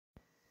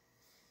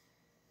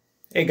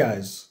Hey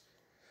guys,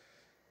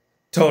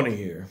 Tony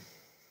here.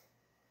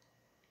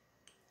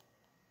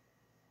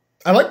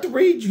 I'd like to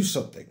read you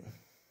something.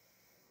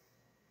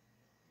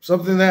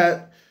 Something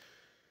that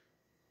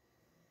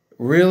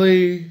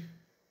really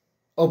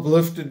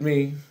uplifted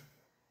me.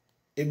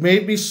 It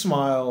made me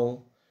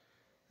smile.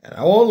 And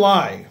I won't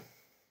lie,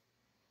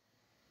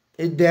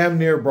 it damn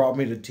near brought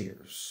me to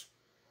tears.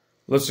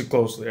 Listen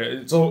closely.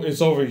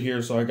 It's over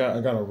here, so I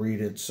gotta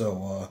read it.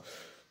 So,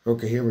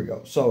 okay, here we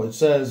go. So it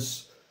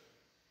says,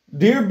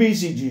 "Dear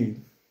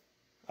BCG,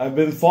 I've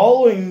been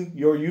following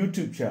your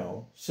YouTube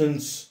channel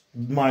since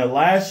my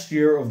last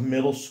year of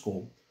middle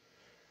school.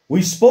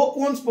 We spoke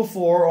once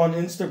before on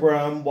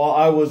Instagram while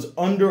I was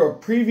under a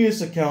previous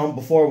account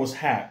before it was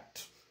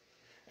hacked.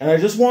 And I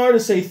just wanted to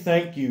say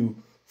thank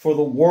you for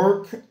the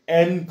work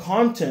and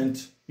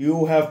content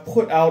you have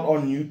put out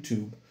on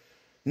YouTube.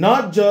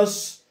 Not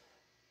just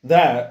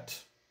that,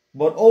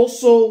 but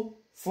also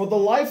for the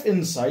life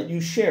insight you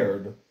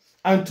shared.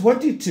 I'm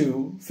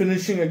 22,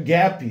 finishing a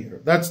gap year."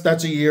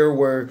 That's a year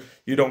where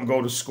you don't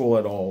go to school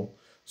at all.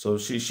 So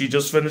she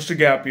just finished a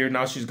gap year.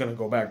 Now she's going to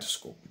go back to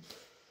school.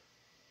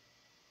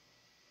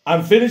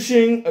 "I'm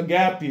finishing a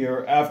gap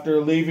year after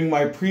leaving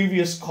my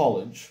previous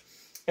college,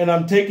 and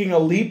I'm taking a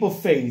leap of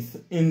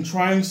faith in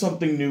trying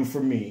something new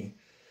for me.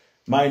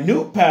 My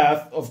new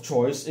path of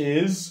choice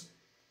is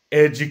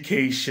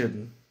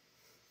education.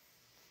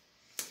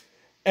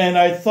 And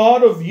I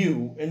thought of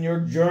you and your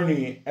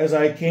journey as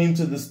I came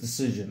to this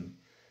decision.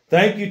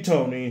 Thank you,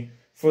 Tony,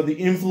 for the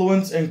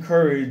influence and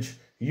courage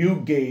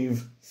you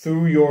gave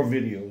through your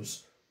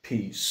videos.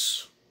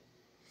 Peace."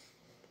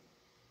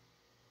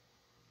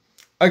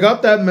 I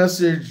got that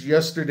message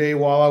yesterday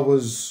while I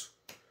was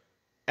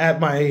at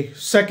my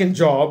second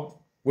job,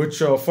 which,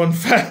 fun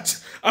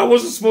fact, I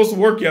wasn't supposed to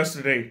work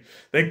yesterday.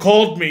 They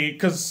called me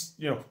because,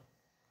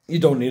 you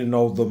don't need to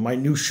know the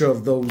minutia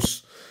of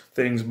those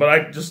things, but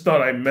I just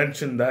thought I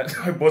mentioned that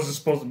I wasn't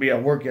supposed to be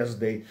at work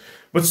yesterday.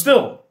 But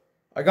still,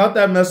 I got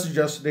that message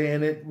yesterday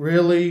and it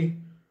really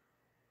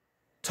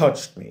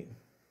touched me.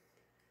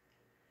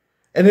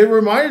 And it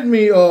reminded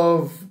me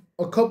of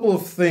a couple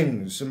of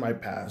things in my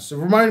past. It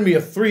reminded me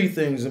of three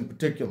things in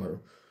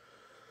particular.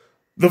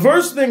 The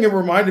first thing it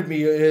reminded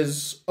me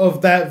is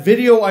of that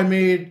video I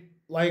made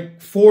like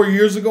 4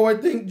 years ago, I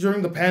think,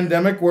 during the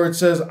pandemic, where it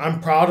says, "I'm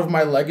proud of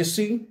my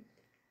legacy."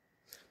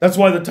 That's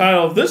why the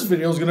title of this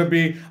video is going to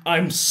be,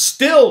 "I'm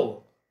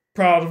still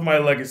proud of my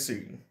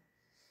legacy."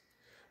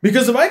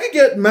 Because if I could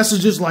get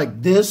messages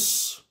like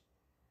this,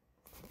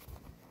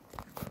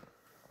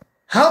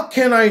 how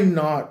can I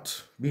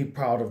not be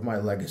proud of my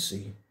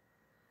legacy?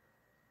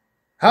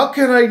 How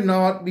can I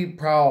not be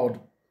proud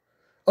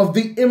of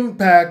the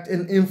impact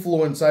and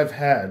influence I've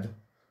had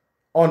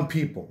on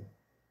people?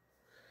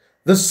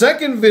 The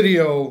second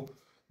video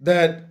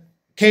that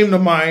came to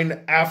mind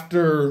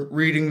after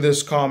reading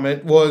this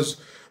comment was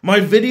my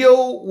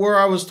video where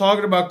I was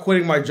talking about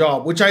quitting my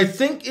job, which I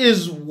think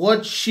is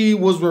what she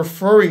was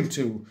referring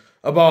to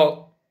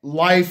about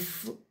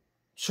life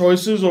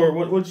choices, or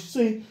what would she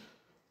say?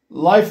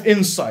 Life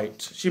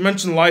insight. She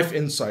mentioned life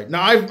insight.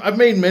 Now, I've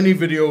made many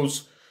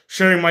videos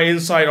sharing my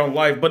insight on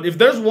life, but if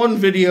there's one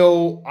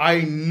video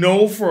I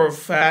know for a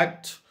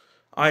fact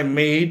I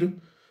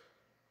made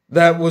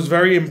that was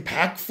very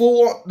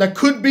impactful, that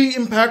could be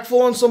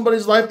impactful on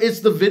somebody's life,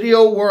 it's the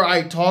video where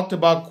I talked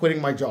about quitting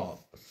my job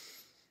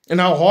and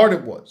how hard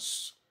it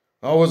was.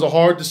 How it was a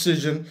hard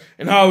decision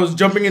and how I was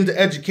jumping into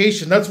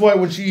education. That's why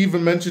when she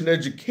even mentioned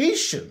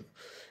education,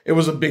 it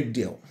was a big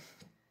deal.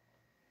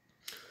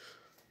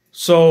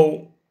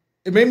 So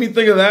it made me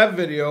think of that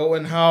video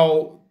and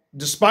how,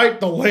 despite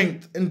the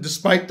length and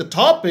despite the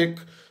topic,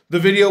 the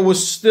video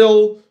was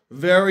still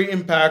very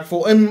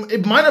impactful. And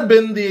it might have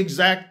been the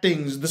exact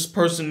things this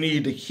person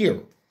needed to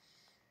hear.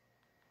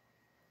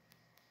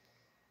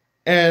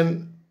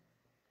 And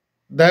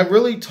that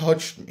really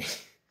touched me.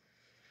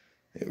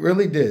 It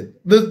really did.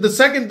 The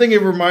second thing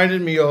it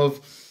reminded me of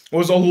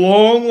was a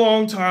long,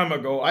 long time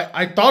ago.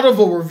 I thought of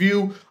a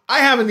review I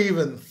haven't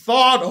even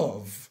thought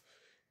of.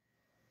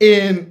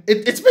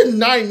 It's been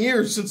 9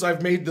 years since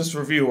I've made this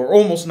review, or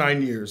almost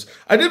 9 years.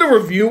 I did a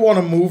review on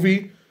a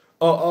movie,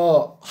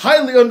 a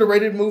highly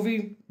underrated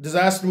movie,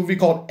 disaster movie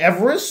called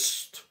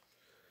EVEREST.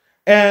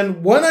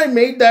 And when I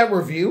made that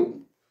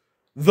review,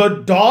 the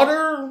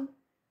daughter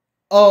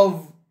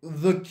of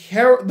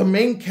the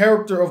main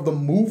character of the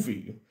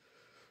movie,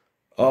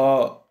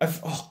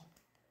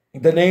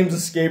 the name's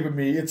escaping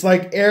me. It's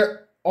like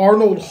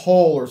Arnold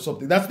Hall or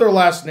something. That's their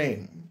last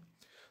name.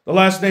 The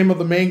last name of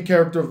the main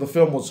character of the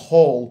film was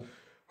Hall.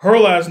 Her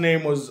last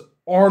name was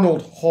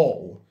Arnold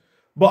Hall.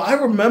 But I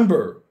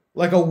remember,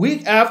 like a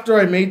week after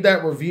I made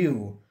that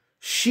review,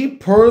 she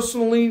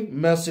personally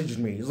messaged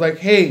me. It's like,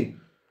 "Hey,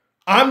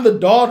 I'm the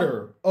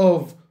daughter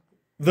of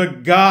the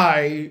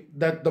guy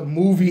that the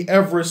movie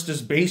Everest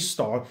is based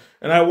on,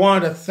 and I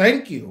wanted to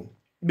thank you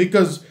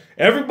because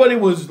everybody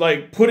was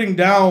like putting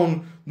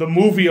down the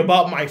movie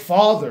about my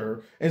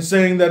father and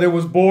saying that it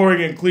was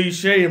boring and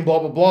cliche and blah,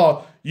 blah,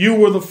 blah. You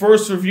were the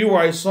first reviewer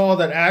I saw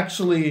that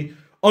actually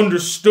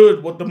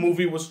understood what the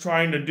movie was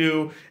trying to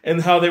do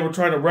and how they were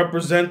trying to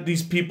represent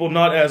these people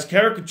not as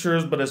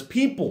caricatures but as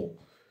people.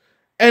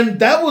 And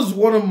that was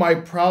one of my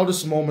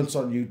proudest moments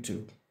on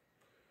YouTube.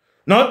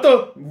 Not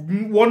the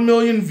 1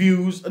 million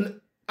views. And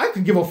I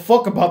could give a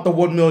fuck about the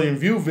 1 million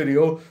view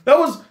video. That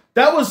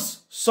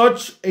was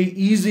such a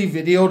easy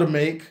video to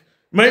make.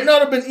 Might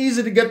not have been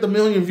easy to get the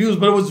million views,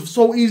 but it was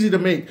so easy to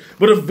make.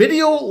 But a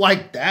video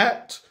like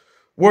that,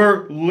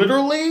 where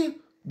literally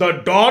the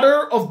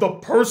daughter of the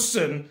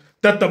person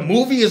that the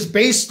movie is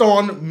based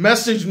on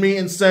messaged me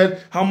and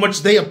said how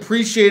much they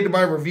appreciated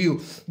my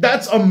review.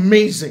 That's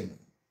amazing.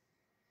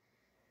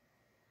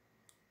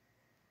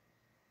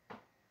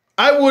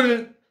 I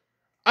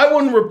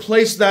wouldn't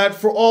replace that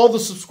for all the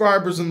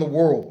subscribers in the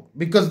world,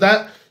 because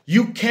that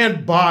you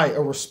can't buy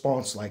a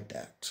response like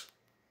that.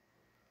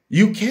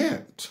 You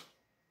can't.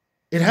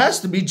 It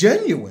has to be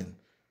genuine.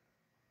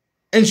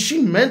 And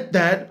she meant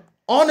that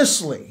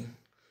honestly.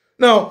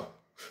 Now,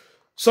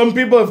 some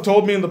people have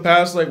told me in the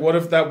past, like, what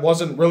if that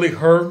wasn't really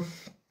her?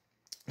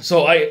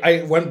 So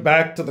I went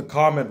back to the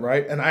comment,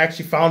 right? And I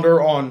actually found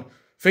her on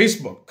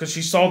Facebook because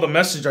she saw the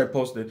message I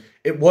posted.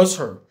 It was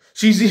her.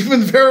 She's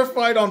even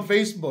verified on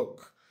Facebook.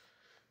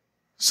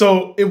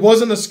 So it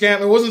wasn't a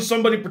scam. It wasn't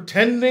somebody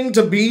pretending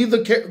to be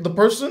the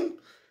person.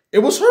 It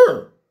was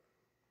her.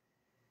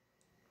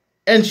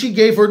 And she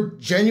gave her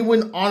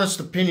genuine, honest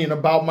opinion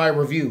about my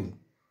review.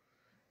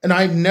 And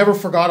I never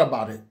forgot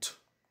about it.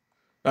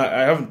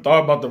 I haven't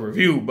thought about the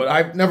review, but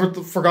I've never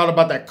forgot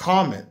about that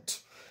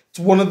comment. It's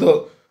one of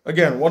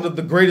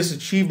the greatest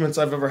achievements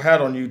I've ever had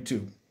on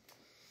YouTube.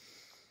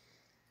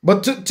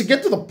 But to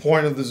get to the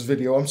point of this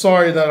video, I'm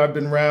sorry that I've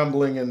been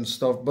rambling and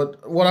stuff,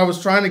 but what I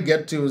was trying to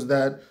get to is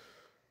that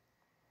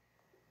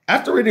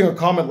after reading a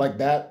comment like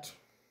that,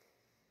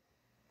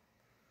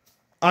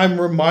 I'm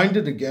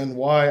reminded again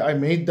why I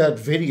made that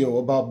video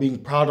about being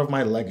proud of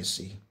my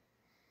legacy,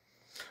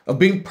 of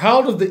being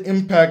proud of the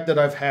impact that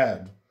I've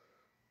had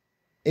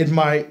in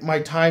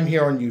my time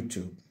here on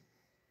YouTube.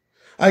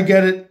 I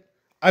get it.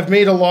 I've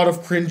made a lot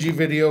of cringy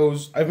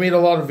videos. I've made a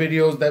lot of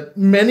videos that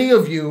many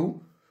of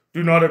you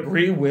do not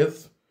agree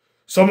with.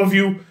 Some of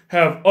you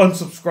have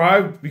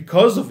unsubscribed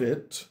because of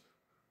it.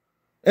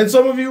 And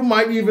some of you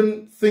might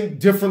even think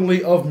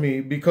differently of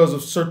me because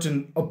of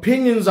certain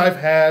opinions I've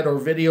had or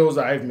videos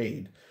I've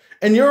made.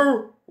 And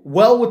you're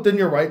well within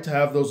your right to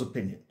have those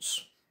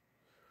opinions.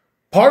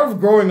 Part of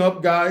growing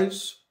up,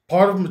 guys,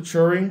 part of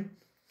maturing,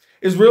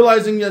 is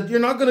realizing that you're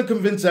not going to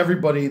convince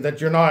everybody that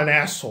you're not an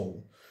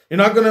asshole. You're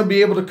not going to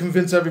be able to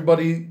convince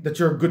everybody that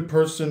you're a good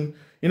person.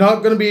 You're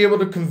not going to be able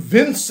to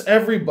convince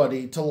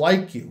everybody to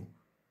like you.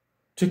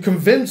 To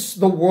convince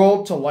the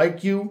world to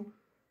like you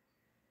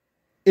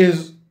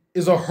is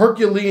a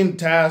Herculean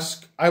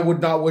task I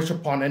would not wish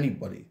upon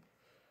anybody.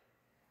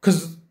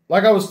 Because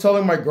like I was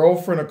telling my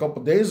girlfriend a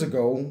couple days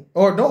ago,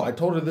 or no, I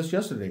told her this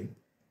yesterday.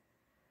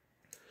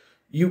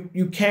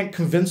 You can't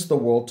convince the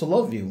world to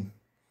love you.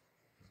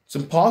 It's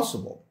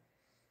impossible.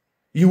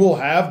 You will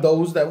have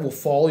those that will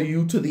follow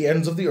you to the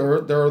ends of the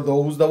earth. There are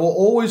those that will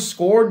always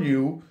scorn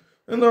you.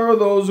 And there are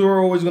those who are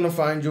always going to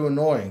find you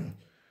annoying.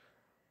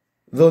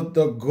 The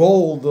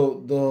goal,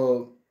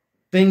 the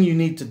thing you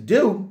need to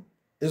do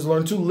is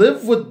learn to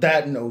live with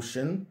that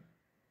notion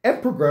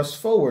and progress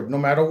forward no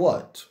matter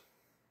what.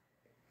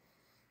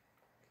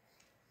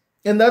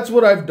 And that's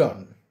what I've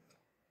done.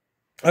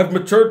 I've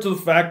matured to the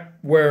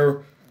fact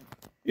where,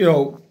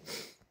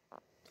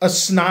 a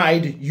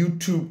snide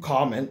YouTube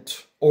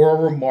comment or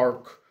a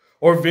remark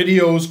or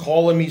videos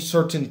calling me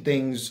certain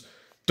things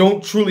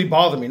don't truly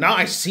bother me. Now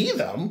I see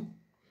them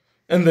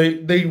and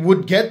they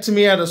would get to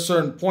me at a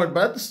certain point,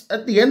 but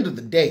at the end of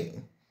the day,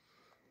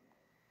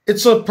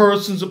 it's a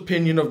person's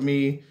opinion of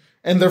me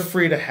and they're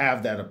free to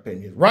have that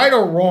opinion, right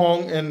or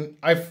wrong. And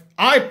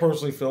I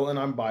personally feel, and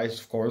I'm biased,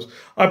 of course,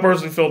 I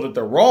personally feel that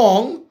they're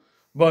wrong,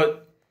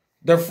 but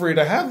they're free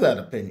to have that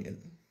opinion.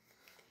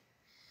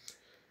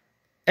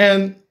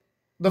 And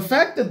the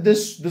fact that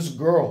this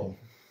girl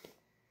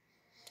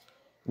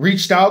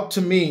reached out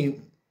to me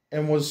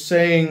and was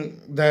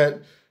saying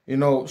that,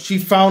 she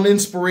found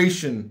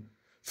inspiration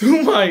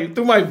through my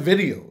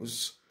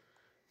videos,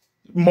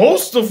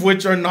 most of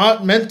which are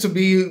not meant to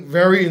be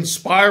very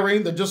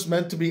inspiring. They're just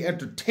meant to be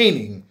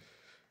entertaining.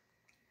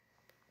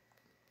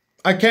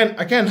 I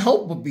can't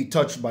help but be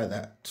touched by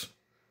that.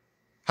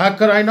 How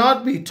could I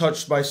not be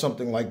touched by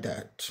something like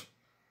that?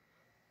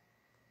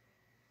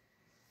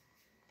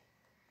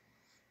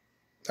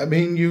 I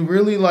mean, you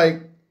really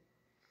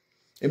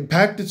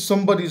impacted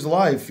somebody's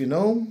life,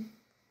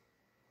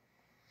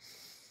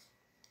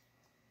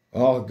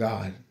 Oh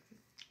God,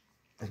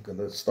 I'm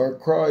gonna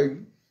start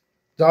crying.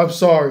 I'm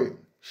sorry.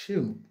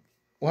 Shoot,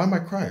 why am I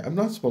crying? I'm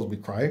not supposed to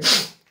be crying.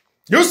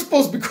 You're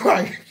supposed to be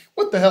crying.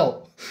 What the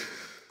hell?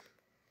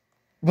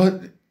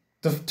 But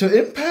to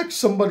impact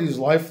somebody's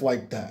life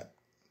like that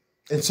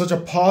in such a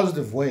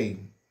positive way,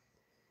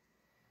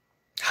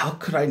 how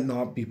could I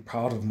not be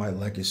proud of my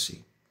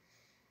legacy?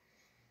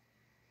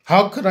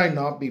 How could I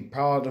not be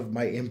proud of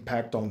my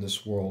impact on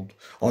this world,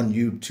 on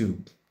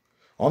YouTube,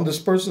 on this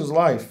person's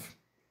life?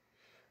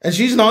 And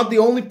she's not the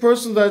only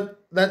person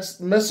that's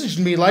messaged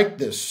me like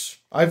this.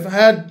 I've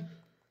had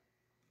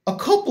a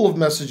couple of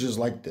messages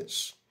like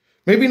this.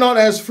 Maybe not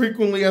as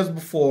frequently as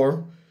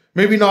before.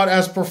 Maybe not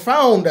as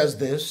profound as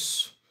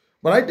this.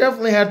 But I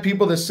definitely had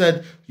people that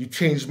said, you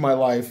changed my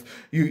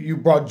life. You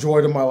brought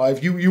joy to my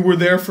life. You were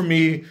there for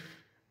me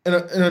in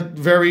a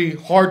very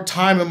hard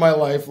time in my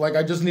life. Like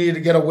I just needed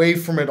to get away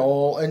from it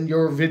all. And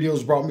your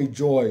videos brought me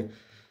joy.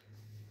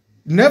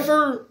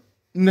 Never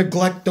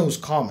neglect those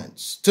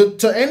comments.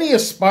 To any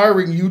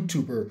aspiring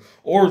YouTuber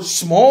or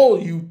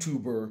small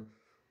YouTuber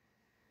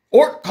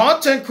or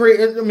content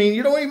creator, I mean,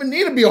 you don't even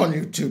need to be on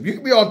YouTube. You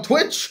can be on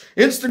Twitch,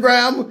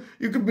 Instagram,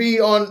 you could be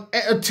on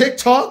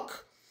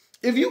TikTok.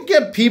 If you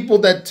get people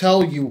that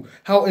tell you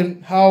how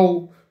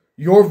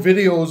your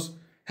videos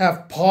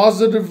have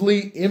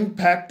positively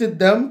impacted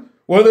them,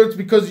 whether it's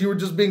because you were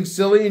just being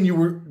silly and you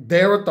were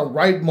there at the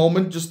right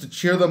moment just to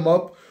cheer them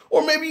up,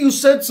 or maybe you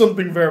said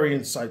something very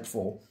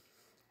insightful,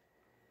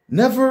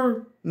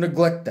 never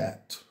neglect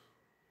that.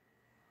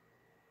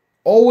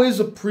 Always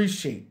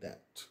appreciate that.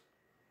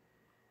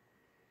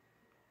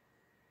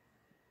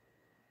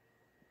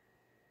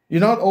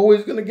 You're not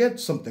always going to get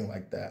something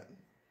like that.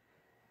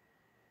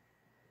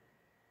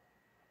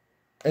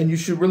 And you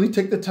should really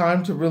take the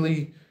time to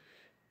really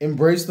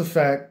embrace the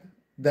fact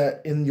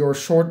that in your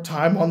short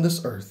time on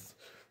this earth,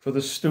 for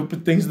the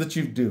stupid things that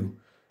you do,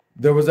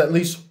 there was at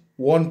least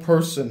one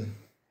person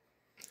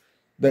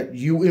that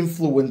you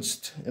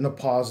influenced in a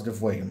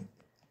positive way.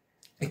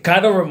 It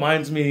kind of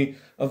reminds me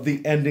of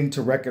the ending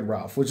to Wreck-It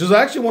Ralph, which is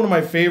actually one of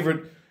my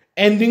favorite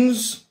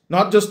endings,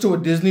 not just to a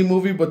Disney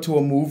movie, but to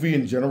a movie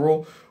in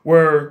general,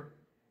 where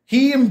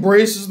he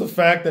embraces the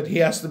fact that he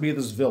has to be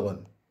this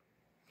villain.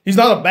 He's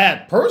not a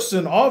bad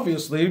person,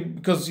 obviously,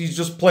 because he's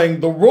just playing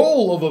the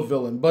role of a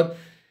villain, but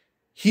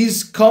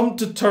he's come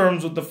to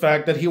terms with the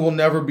fact that he will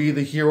never be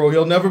the hero.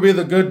 He'll never be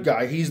the good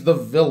guy. He's the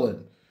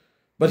villain.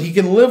 But he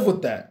can live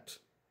with that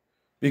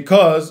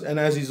because, and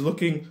as he's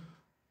looking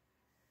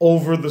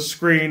over the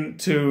screen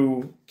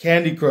to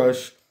Candy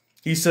Crush,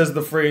 he says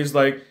the phrase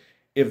like,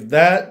 if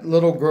that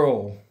little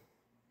girl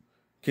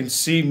can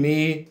see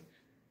me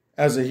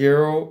as a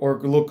hero or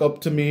look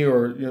up to me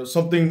or, you know,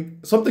 something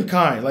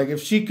kind, like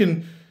if she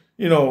can,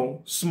 you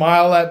know,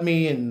 smile at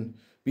me and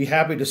be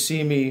happy to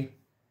see me,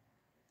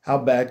 how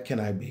bad can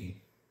I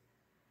be?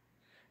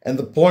 And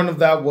the point of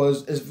that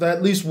was, if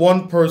at least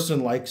one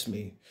person likes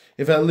me,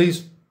 if at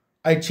least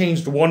I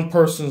changed one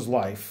person's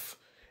life,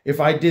 if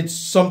I did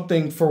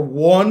something for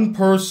one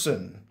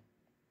person,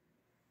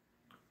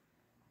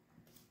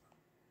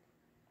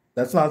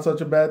 that's not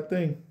such a bad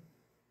thing.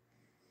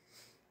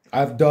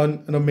 I've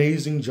done an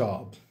amazing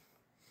job.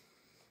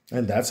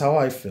 And that's how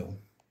I feel.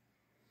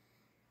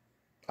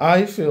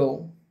 I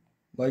feel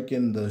like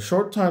in the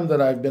short time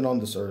that I've been on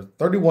this earth,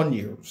 31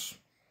 years,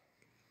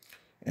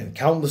 and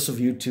countless of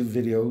YouTube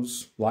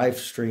videos, live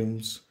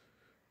streams,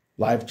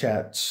 live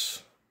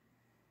chats,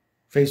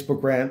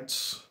 Facebook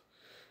rants,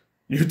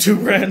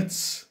 YouTube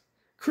rants,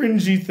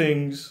 cringy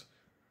things,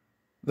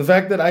 the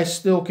fact that I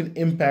still can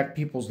impact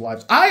people's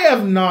lives. I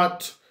have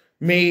not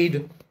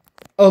made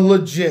a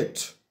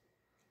legit,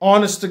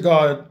 honest to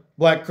God,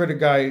 Black Critic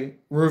Guy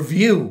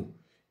review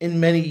in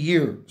many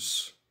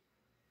years.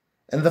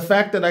 And the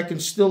fact that I can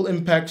still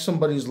impact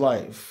somebody's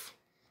life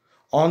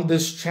on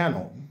this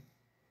channel,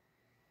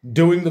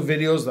 doing the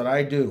videos that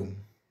I do,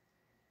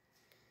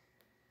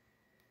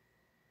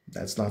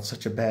 that's not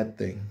such a bad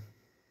thing.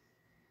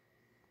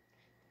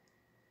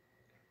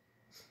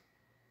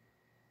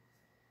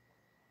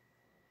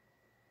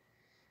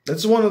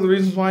 That's one of the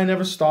reasons why I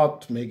never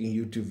stopped making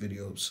YouTube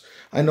videos.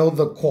 I know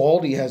the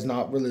quality has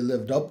not really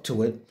lived up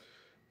to it.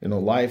 You know,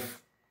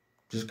 life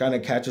just kind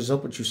of catches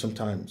up with you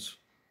sometimes.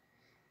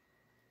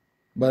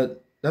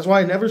 But that's why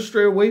I never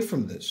stray away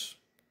from this.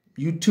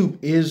 YouTube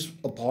is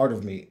a part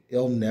of me.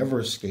 It'll never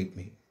escape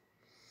me.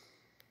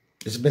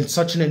 It's been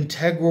such an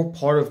integral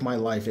part of my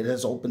life. It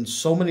has opened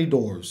so many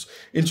doors,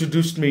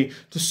 introduced me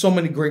to so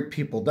many great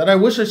people that I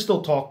wish I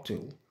still talked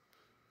to.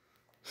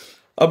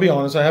 I'll be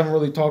honest, I haven't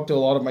really talked to a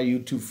lot of my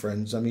YouTube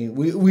friends. I mean,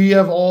 we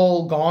have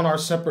all gone our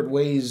separate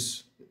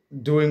ways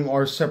doing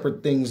our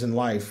separate things in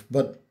life.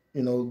 But,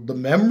 you know, the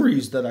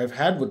memories that I've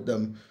had with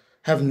them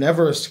have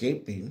never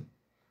escaped me.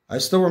 I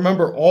still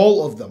remember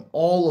all of them,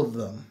 all of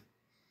them.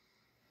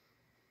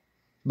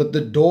 But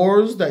the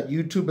doors that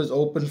YouTube has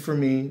opened for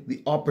me,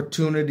 the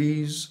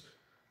opportunities,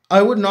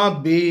 I would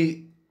not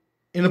be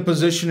in a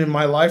position in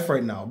my life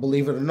right now,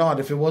 believe it or not,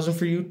 if it wasn't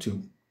for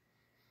YouTube.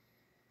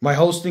 My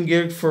hosting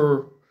gig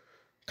for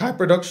Kai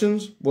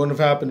Productions wouldn't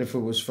have happened if it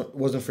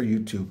wasn't for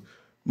YouTube.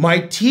 My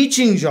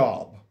teaching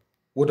job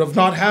would have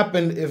not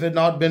happened if it had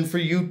not been for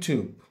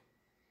YouTube.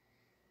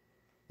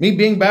 Me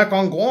being back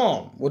on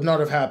Guam would not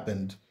have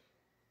happened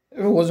if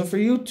it wasn't for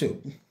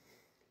YouTube.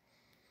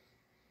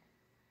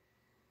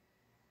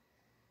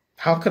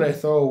 How could I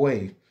throw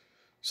away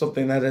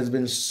something that has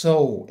been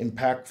so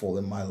impactful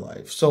in my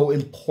life, so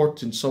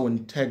important, so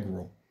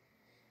integral?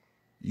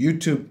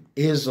 YouTube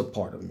is a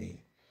part of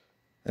me,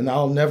 and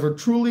I'll never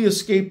truly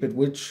escape it,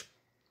 which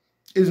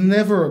is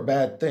never a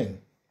bad thing.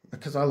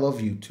 because I love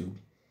YouTube.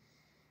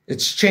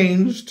 It's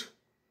changed.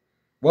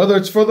 Whether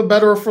it's for the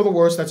better or for the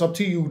worse, that's up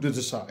to you to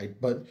decide.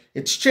 But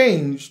it's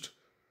changed.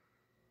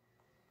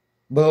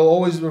 But it'll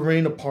always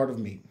remain a part of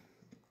me.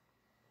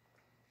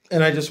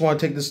 And I just want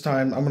to take this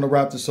time. I'm going to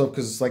wrap this up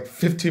because it's like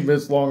 15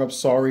 minutes long. I'm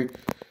sorry.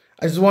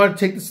 I just want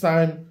to take this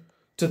time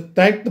to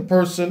thank the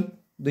person,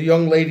 the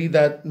young lady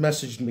that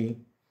messaged me.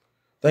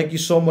 Thank you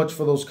so much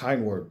for those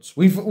kind words.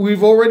 We've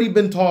already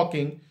been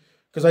talking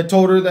because I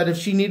told her that if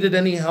she needed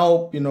any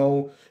help,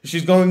 if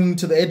she's going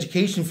into the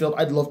education field,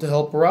 I'd love to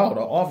help her out.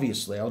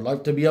 Obviously, I would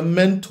like to be a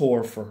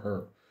mentor for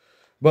her.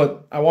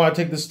 But I want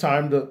to take this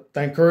time to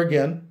thank her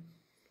again.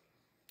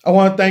 I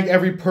want to thank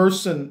every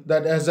person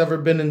that has ever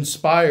been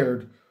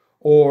inspired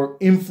or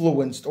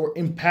influenced or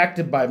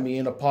impacted by me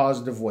in a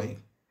positive way.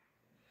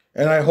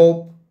 And I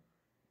hope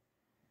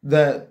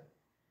that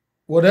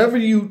whatever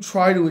you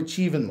try to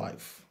achieve in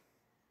life,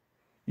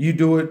 you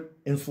do it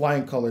in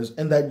flying colors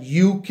and that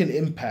you can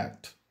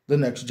impact the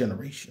next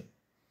generation.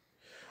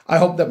 I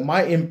hope that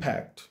my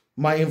impact,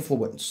 my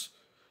influence,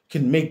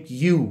 can make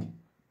you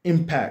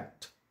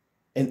impact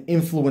and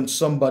influence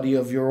somebody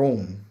of your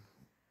own.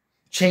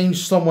 Change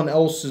someone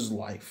else's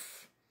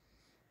life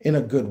in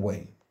a good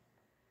way.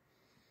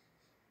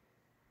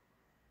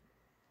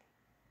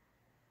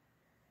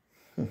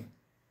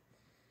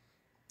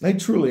 I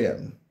truly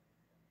am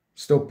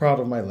still proud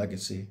of my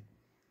legacy.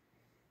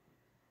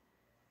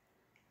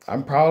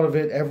 I'm proud of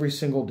it every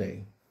single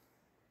day.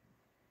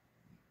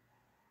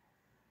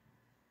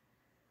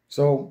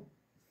 So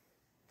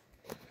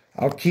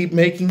I'll keep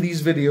making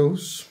these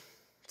videos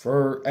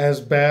for as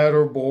bad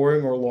or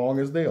boring or long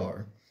as they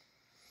are.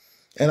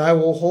 And I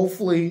will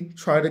hopefully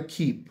try to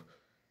keep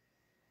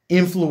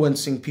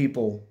influencing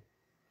people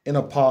in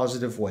a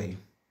positive way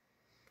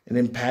and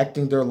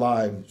impacting their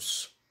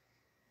lives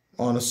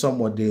on a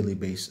somewhat daily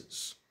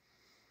basis.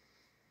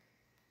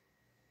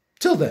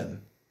 Till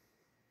then,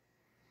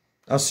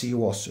 I'll see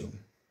you all soon.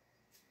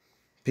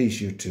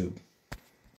 Peace, YouTube.